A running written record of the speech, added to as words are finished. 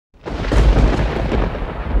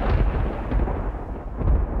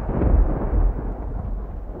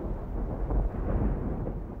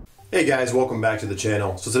Hey guys, welcome back to the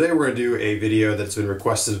channel. So today we're going to do a video that's been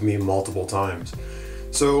requested of me multiple times.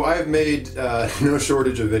 So I've made no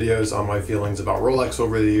shortage of videos on my feelings about Rolex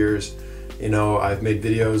over the years. You know, I've made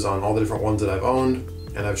videos on all the different ones that I've owned,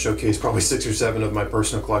 and I've showcased probably 6 or 7 of my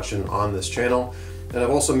personal collection on this channel. And I've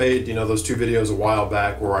also made, you know, those 2 videos a while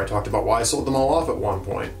back where I talked about why I sold them all off at one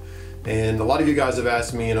point. And a lot of you guys have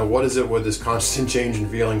asked me, you know, what is it with this constant change in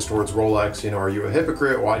feelings towards Rolex? You know, are you a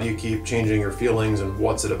hypocrite? Why do you keep changing your feelings, and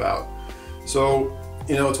what's it about? So,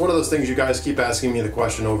 you know, it's one of those things you guys keep asking me the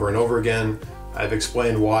question over and over again. I've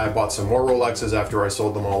explained why I bought some more Rolexes after I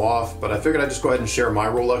sold them all off, but I figured I'd just go ahead and share my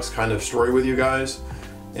Rolex kind of story with you guys.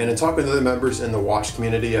 And in talking to other members in the watch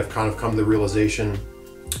community, I've kind of come to the realization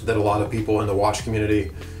that a lot of people in the watch community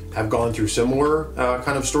have gone through similar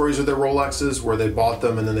kind of stories with their Rolexes, where they bought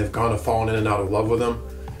them and then they've kind of fallen in and out of love with them.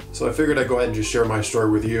 So I figured I'd go ahead and just share my story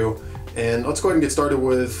with you. And let's go ahead and get started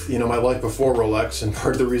with, you know, my life before Rolex and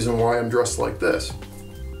part of the reason why I'm dressed like this.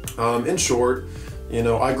 In short, you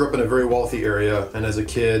know, I grew up in a very wealthy area, and as a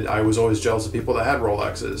kid, I was always jealous of people that had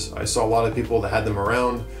Rolexes. I saw a lot of people that had them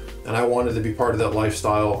around, and I wanted to be part of that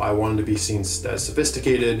lifestyle. I wanted to be seen as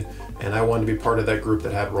sophisticated, and I wanted to be part of that group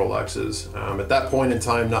that had Rolexes. At that point in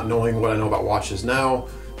time, not knowing what I know about watches now,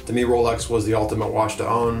 to me, Rolex was the ultimate watch to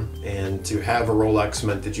own, and to have a Rolex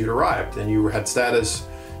meant that you'd arrived and you had status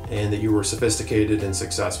and that you were sophisticated and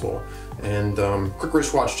successful. And quick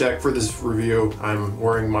wristwatch check for this review. I'm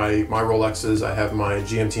wearing my Rolexes. I have my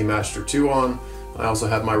GMT Master 2 on. I also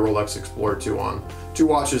have my Rolex Explorer 2 on. 2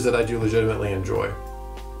 watches that I do legitimately enjoy.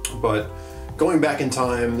 But going back in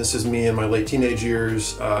time, this is me in my late teenage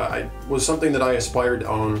years. I was something that I aspired to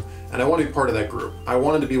own, and I wanted to be part of that group. I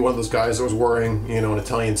wanted to be one of those guys that was wearing, you know, an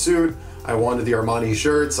Italian suit. I wanted the Armani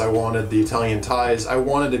shirts. I wanted the Italian ties. I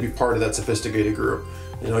wanted to be part of that sophisticated group.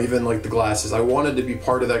 You know, even like the glasses. I wanted to be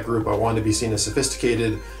part of that group. I wanted to be seen as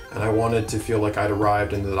sophisticated, and I wanted to feel like I'd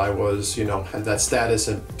arrived and that I was, you know, had that status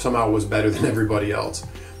and somehow was better than everybody else.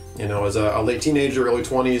 You know, as a late teenager, early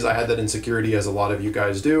 20s, I had that insecurity, as a lot of you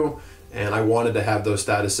guys do, and I wanted to have those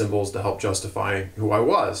status symbols to help justify who I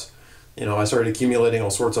was. You know, I started accumulating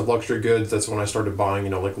all sorts of luxury goods. That's when I started buying,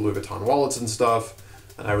 you know, like Louis Vuitton wallets and stuff.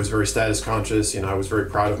 And I was very status conscious. You know, I was very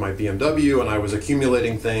proud of my BMW, and I was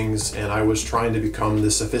accumulating things, and I was trying to become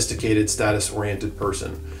this sophisticated, status-oriented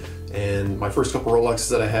person. And my first couple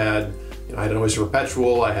Rolexes that I had, you know, I had an Oyster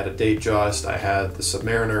Perpetual, I had a Datejust, I had the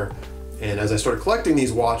Submariner. And as I started collecting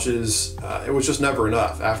these watches, it was just never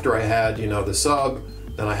enough. After I had, you know, the Sub,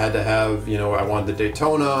 then I had to have, you know, I wanted the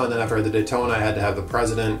Daytona, and then after I had the Daytona, I had to have the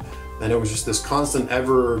President. And it was just this constant,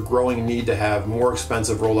 ever-growing need to have more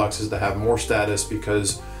expensive Rolexes, to have more status,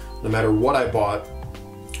 because no matter what I bought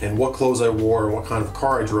and what clothes I wore and what kind of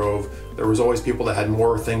car I drove, there was always people that had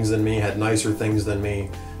more things than me, had nicer things than me,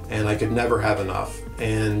 and I could never have enough.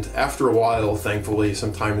 And after a while, thankfully,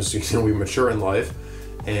 sometimes, you know, we mature in life,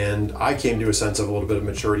 and I came to a sense of a little bit of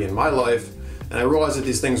maturity in my life, and I realized that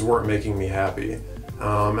these things weren't making me happy.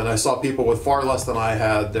 And I saw people with far less than I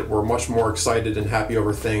had that were much more excited and happy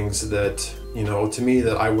over things that, you know, to me,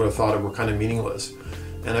 that I would have thought were kind of meaningless.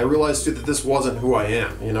 And I realized too that this wasn't who I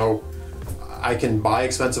am. You know, I can buy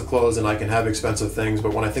expensive clothes and I can have expensive things,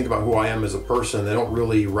 but when I think about who I am as a person, they don't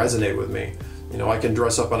really resonate with me. You know, I can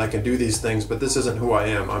dress up and I can do these things, but this isn't who I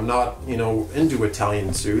am. I'm not, you know, into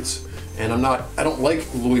Italian suits, and I don't like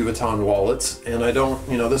Louis Vuitton wallets, and I don't,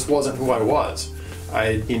 you know, this wasn't who I was.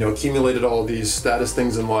 I, you know, accumulated all these status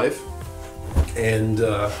things in life, and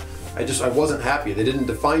I wasn't happy. They didn't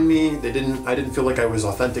define me. I didn't feel like I was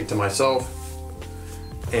authentic to myself,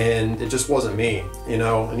 and it just wasn't me, you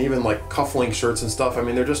know. And even like cufflink shirts and stuff, I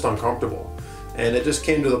mean, they're just uncomfortable. And it just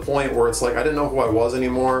came to the point where it's like I didn't know who I was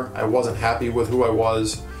anymore. I wasn't happy with who I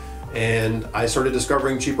was, and I started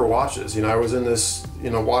discovering cheaper watches. You know, I was in this, you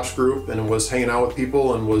know, watch group and was hanging out with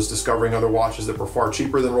people and was discovering other watches that were far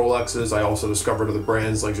cheaper than Rolexes. I also discovered other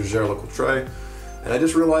brands like Jaeger-LeCoultre, and I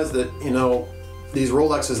just realized that, you know, these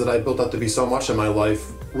Rolexes that I built up to be so much in my life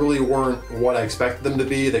really weren't what I expected them to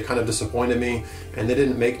be. They kind of disappointed me, and they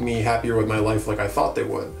didn't make me happier with my life like I thought they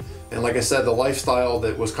would. And like I said, the lifestyle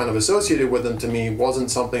that was kind of associated with them to me wasn't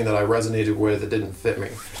something that I resonated with. It didn't fit me.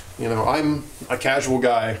 You know, I'm a casual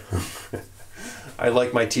guy. I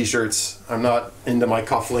like my t-shirts. I'm not into my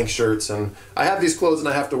cufflink shirts, and I have these clothes and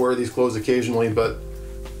I have to wear these clothes occasionally, but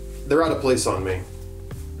they're out of place on me.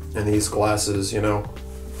 And these glasses, you know,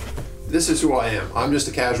 this is who I am. I'm just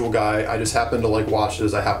a casual guy. I just happen to like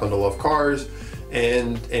watches. I happen to love cars.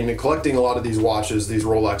 And in collecting a lot of these watches, these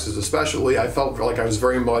Rolexes especially, I felt like I was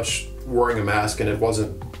very much wearing a mask, and it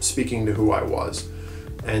wasn't speaking to who I was.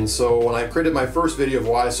 And so when I created my first video of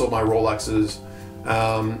why I sold my Rolexes,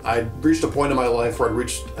 I reached a point in my life where I'd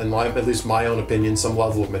reached, in at least my own opinion, some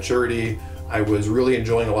level of maturity. I was really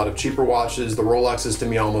enjoying a lot of cheaper watches. The Rolexes to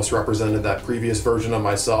me almost represented that previous version of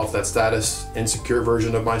myself, that status insecure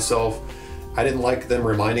version of myself. I didn't like them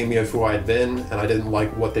reminding me of who I had been, and I didn't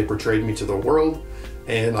like what they portrayed me to the world.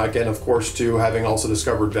 And again, of course, too, having also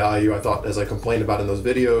discovered value, I thought, as I complained about in those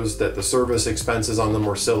videos, that the service expenses on them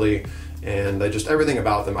were silly, and just everything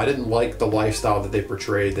about them. I didn't like the lifestyle that they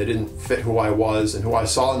portrayed. They didn't fit who I was, and who I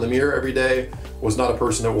saw in the mirror every day was not a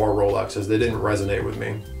person that wore Rolexes. They didn't resonate with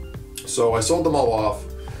me. So I sold them all off,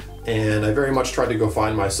 and I very much tried to go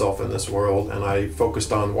find myself in this world, and I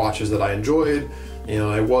focused on watches that I enjoyed. You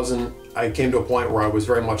know, I came to a point where I was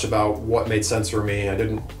very much about what made sense for me.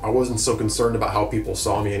 I wasn't so concerned about how people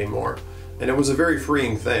saw me anymore. And it was a very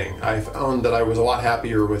freeing thing. I found that I was a lot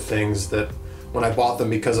happier with things that when I bought them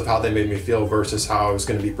because of how they made me feel versus how I was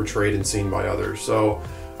going to be portrayed and seen by others. So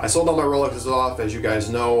I sold all my Rolexes off. As you guys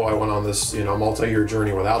know, I went on this, multi-year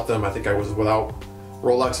journey without them. I think I was without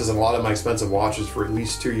Rolexes and a lot of my expensive watches for at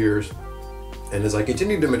least 2 years. And as I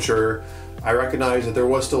continued to mature, I recognized that there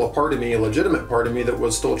was still a part of me, a legitimate part of me, that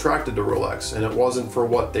was still attracted to Rolex. And it wasn't for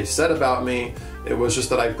what they said about me, it was just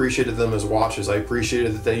that I appreciated them as watches. I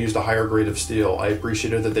appreciated that they used a higher grade of steel. I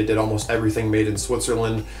appreciated that they did almost everything made in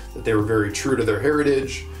Switzerland, that they were very true to their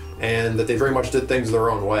heritage, and that they very much did things their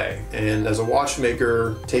own way. And as a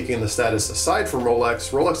watchmaker, taking the status aside from Rolex,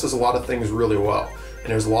 Rolex does a lot of things really well. And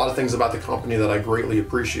there's a lot of things about the company that I greatly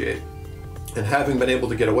appreciate. And having been able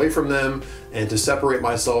to get away from them and to separate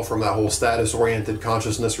myself from that whole status-oriented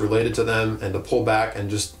consciousness related to them, and to pull back and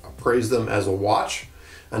just praise them as a watch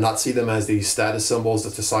and not see them as these status symbols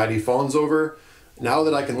that society fawns over, now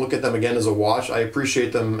that I can look at them again as a watch, I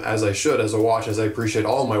appreciate them as I should as a watch, as I appreciate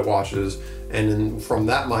all of my watches. And from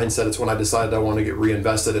that mindset, it's when I decided I want to get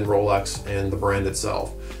reinvested in Rolex and the brand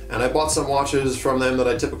itself. And I bought some watches from them that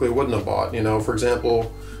I typically wouldn't have bought. For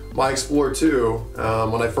example, my Explorer 2,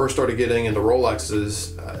 when I first started getting into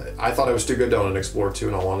Rolexes, I thought I was too good to own an Explorer 2,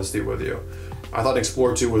 in all honesty with you. I thought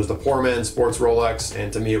Explorer 2 was the poor man's sports Rolex,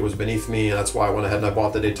 and to me it was beneath me, and that's why I went ahead and I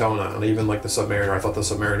bought the Daytona, and even like the Submariner, I thought the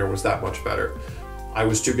Submariner was that much better. I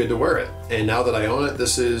was too good to wear it, and now that I own it,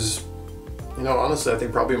 this is, honestly, I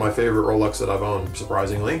think probably my favorite Rolex that I've owned,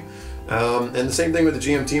 surprisingly. And the same thing with the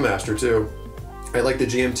GMT Master too. I like the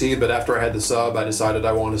GMT, but after I had the Sub, I decided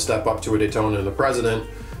I wanted to step up to a Daytona and a President.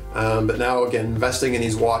 But now, again, investing in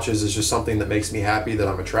these watches is just something that makes me happy, that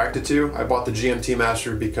I'm attracted to. I bought the GMT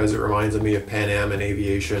Master because it reminds me of Pan Am and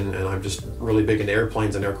aviation, and I'm just really big into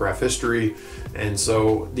airplanes and aircraft history. And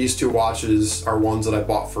so these two watches are ones that I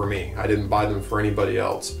bought for me. I didn't buy them for anybody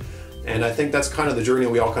else. And I think that's kind of the journey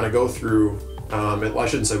we all kind of go through. I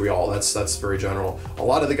shouldn't say we all, that's very general. A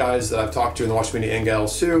lot of the guys that I've talked to in the watch community, and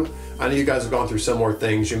gals too, I know you guys have gone through similar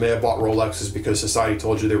things. You may have bought Rolexes because society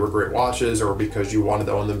told you they were great watches, or because you wanted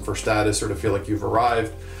to own them for status or to feel like you've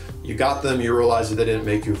arrived. You got them, you realized that they didn't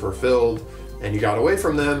make you fulfilled, and you got away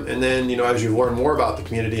from them. And then, as you've learned more about the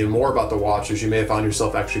community and more about the watches, you may have found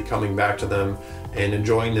yourself actually coming back to them and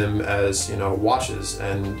enjoying them as, watches,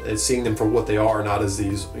 and seeing them for what they are, not as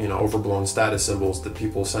these, overblown status symbols that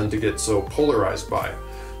people tend to get so polarized by.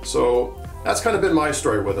 So that's kind of been my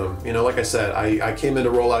story with them. Like I said, I came into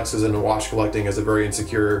Rolexes and watch collecting as a very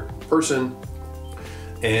insecure person.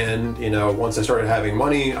 And, once I started having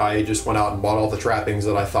money, I just went out and bought all the trappings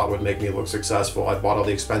that I thought would make me look successful. I bought all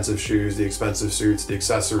the expensive shoes, the expensive suits, the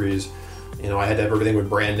accessories. I had to have everything with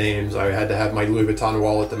brand names. I had to have my Louis Vuitton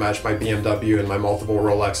wallet to match my BMW and my multiple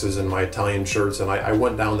Rolexes and my Italian shirts. And I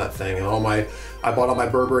went down that thing, and I bought all my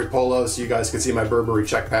Burberry polos so you guys could see my Burberry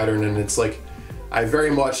check pattern. And it's like, I very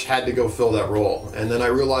much had to go fill that role. And then I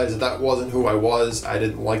realized that wasn't who I was. I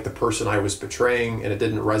didn't like the person I was portraying, and it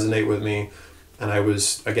didn't resonate with me. And I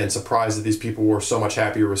was, again, surprised that these people were so much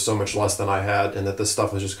happier with so much less than I had, and that this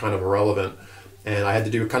stuff was just kind of irrelevant. And I had to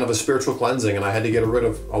do kind of a spiritual cleansing, and I had to get rid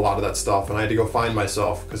of a lot of that stuff, and I had to go find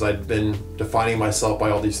myself, because I'd been defining myself by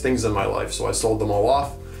all these things in my life. So I sold them all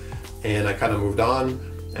off, and I kind of moved on.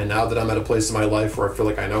 And now that I'm at a place in my life where I feel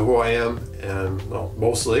like I know who I am, and well,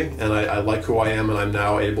 mostly, and I like who I am, and I'm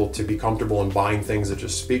now able to be comfortable in buying things that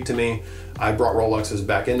just speak to me. I brought Rolexes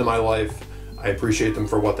back into my life. I appreciate them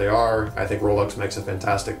for what they are. I think Rolex makes a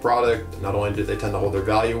fantastic product. Not only do they tend to hold their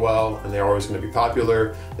value well, and they're always going to be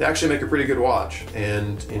popular, they actually make a pretty good watch.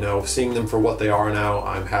 And seeing them for what they are now,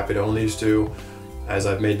 I'm happy to own these two. As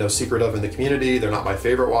I've made no secret of in the community, they're not my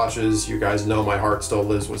favorite watches. You guys know my heart still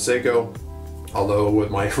lives with Seiko. Although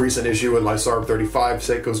with my recent issue with my SARB 35,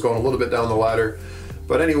 Seiko's going a little bit down the ladder.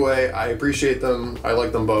 But anyway, I appreciate them, I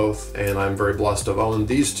like them both, and I'm very blessed to have owned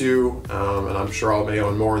these two, and I'm sure I may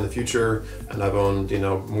own more in the future, and I've owned, you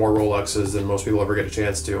know, more Rolexes than most people ever get a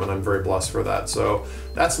chance to, and I'm very blessed for that. So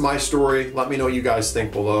that's my story. Let me know what you guys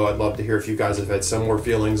think below. I'd love to hear if you guys have had similar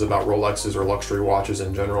feelings about Rolexes or luxury watches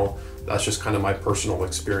in general. That's just kind of my personal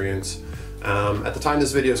experience. At the time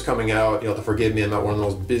this video is coming out, you'll have to forgive me, I'm at one of the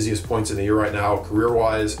most busiest points in the year right now,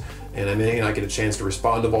 career-wise, and I may not get a chance to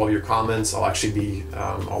respond to all of your comments. I'll actually be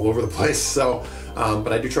all over the place, so,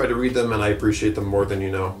 but I do try to read them, and I appreciate them more than you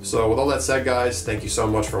know. So with all that said, guys, thank you so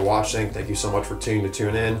much for watching. Thank you so much for tuning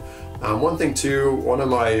in. One thing too, one of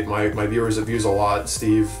my viewers that views a lot,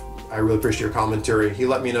 Steve, I really appreciate your commentary. He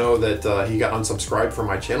let me know that he got unsubscribed from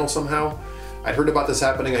my channel somehow. I'd heard about this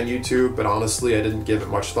happening on YouTube, but honestly, I didn't give it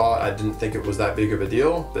much thought. I didn't think it was that big of a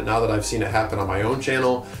deal. But now that I've seen it happen on my own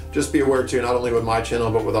channel, just be aware too, not only with my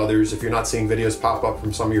channel, but with others, if you're not seeing videos pop up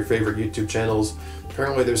from some of your favorite YouTube channels,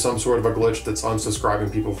 apparently there's some sort of a glitch that's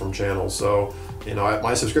unsubscribing people from channels. So, you know,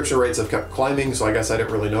 my subscription rates have kept climbing, so I guess I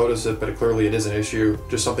didn't really notice it, but clearly it is an issue.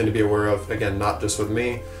 Just something to be aware of. Again, not just with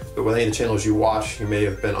me, but with any of the channels you watch, you may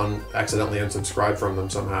have been accidentally unsubscribed from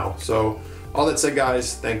them somehow. So, all that said,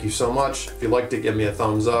 guys, thank you so much. If you liked it, give me a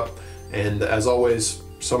thumbs up. And as always,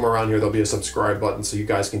 somewhere around here, there'll be a subscribe button so you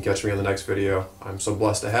guys can catch me on the next video. I'm so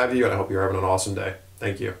blessed to have you, and I hope you're having an awesome day.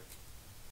 Thank you.